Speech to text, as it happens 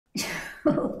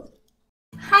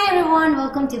Hi everyone,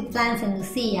 welcome to Plants and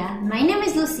Lucia. My name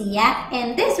is Lucia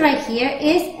and this right here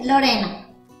is Lorena.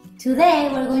 Today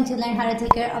we're going to learn how to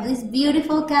take care of this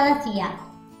beautiful Calathea.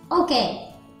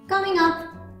 Okay, coming up.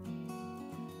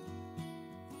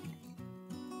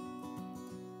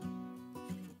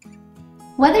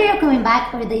 Whether you're coming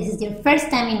back or this is your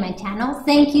first time in my channel,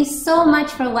 thank you so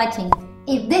much for watching.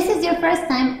 If this is your first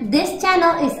time, this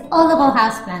channel is all about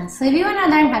houseplants. So if you want to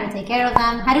learn how to take care of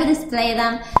them, how to display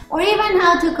them, or even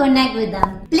how to connect with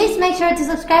them, please make sure to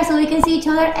subscribe so we can see each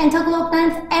other and talk about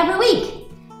plants every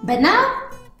week. But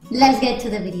now, let's get to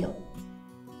the video.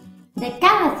 The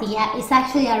Calathea is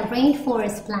actually a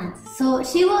rainforest plant, so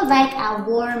she will like a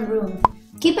warm room.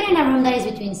 Keep it in a room that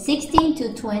is between 16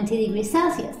 to 20 degrees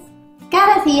Celsius.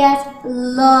 Calatheas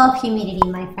love humidity,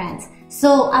 my friends.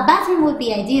 So a bathroom would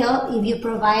be ideal if you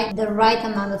provide the right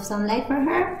amount of sunlight for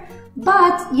her,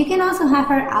 but you can also have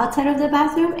her outside of the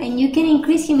bathroom and you can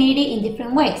increase humidity in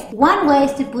different ways. One way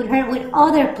is to put her with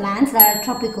other plants that are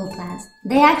tropical plants.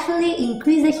 They actually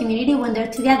increase the humidity when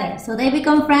they're together, so they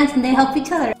become friends and they help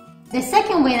each other. The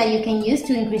second way that you can use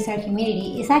to increase her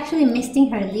humidity is actually misting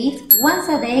her leaves once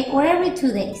a day or every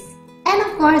 2 days. And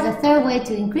of course, the third way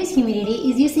to increase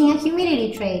humidity is using a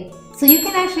humidity tray. So you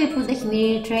can actually put the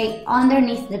humidity tray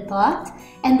underneath the pot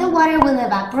and the water will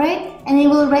evaporate and it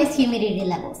will raise humidity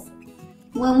levels.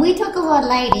 When we talk about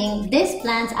lighting, these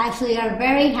plants actually are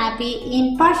very happy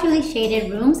in partially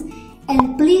shaded rooms,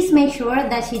 and please make sure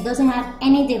that she doesn't have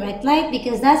any direct light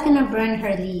because that's going to burn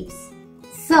her leaves.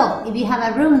 So if you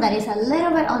have a room that is a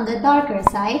little bit on the darker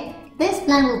side, this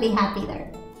plant will be happy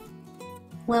there.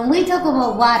 When we talk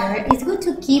about water, it's good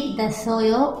to keep the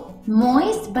soil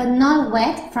moist but not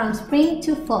wet from spring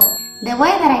to fall. The way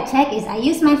that I check is I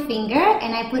use my finger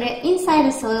and I put it inside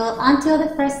the soil until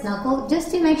the first knuckle just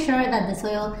to make sure that the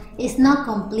soil is not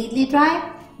completely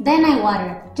dry. Then I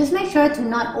water. Just make sure to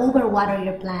not overwater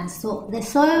your plants. So the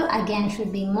soil again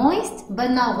should be moist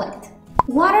but not wet.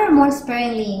 Water more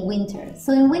sparingly in winter.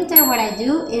 So in winter what I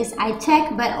do is I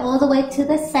check but all the way to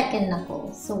the second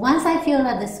knuckle. So once I feel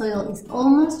that the soil is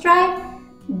almost dry,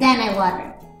 then I water.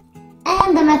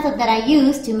 And the method that I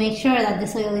use to make sure that the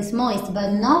soil is moist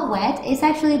but not wet is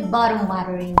actually bottom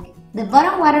watering. The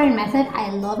bottom watering method, I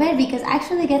love it because it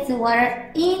actually gets the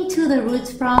water into the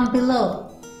roots from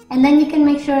below. And then you can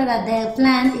make sure that the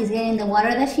plant is getting the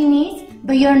water that she needs,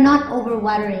 but you're not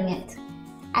overwatering it.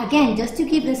 Again, just to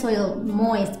keep the soil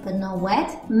moist but not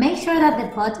wet, make sure that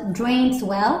the pot drains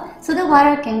well so the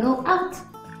water can go out.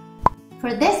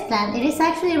 For this plant, it is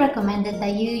actually recommended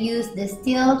that you use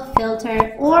distilled,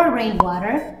 filtered, or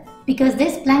rainwater because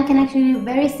this plant can actually be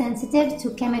very sensitive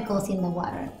to chemicals in the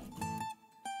water.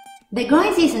 The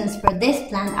growing seasons for this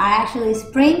plant are actually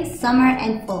spring, summer,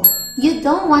 and fall. You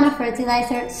don't want to fertilize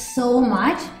her so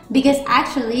much because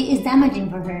actually it's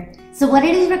damaging for her. So what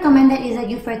it is recommended is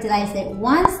that you fertilize it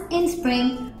once in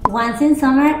spring, once in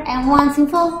summer, and once in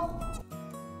fall.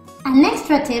 An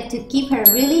extra tip to keep her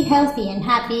really healthy and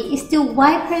happy is to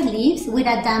wipe her leaves with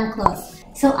a damp cloth.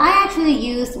 So I actually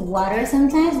use water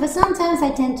sometimes, but sometimes I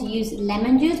tend to use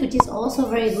lemon juice, which is also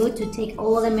very good to take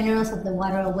all the minerals of the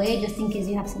water away, just in case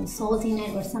you have some salt in it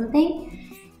or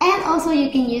something. And also you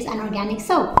can use an organic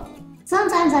soap.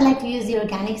 Sometimes I like to use the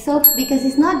organic soap because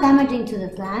it's not damaging to the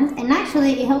plant and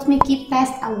actually it helps me keep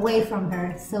pests away from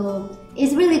her. So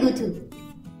it's really good too.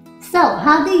 So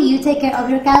how do you take care of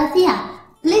your Calathea?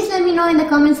 Please let me know in the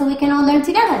comments so we can all learn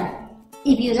together.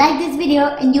 If you like this video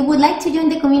and you would like to join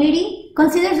the community,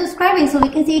 consider subscribing so we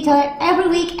can see each other every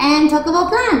week and talk about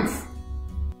plants.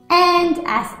 And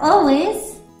as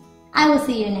always, I will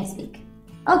see you next week.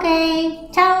 Okay,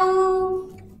 ciao!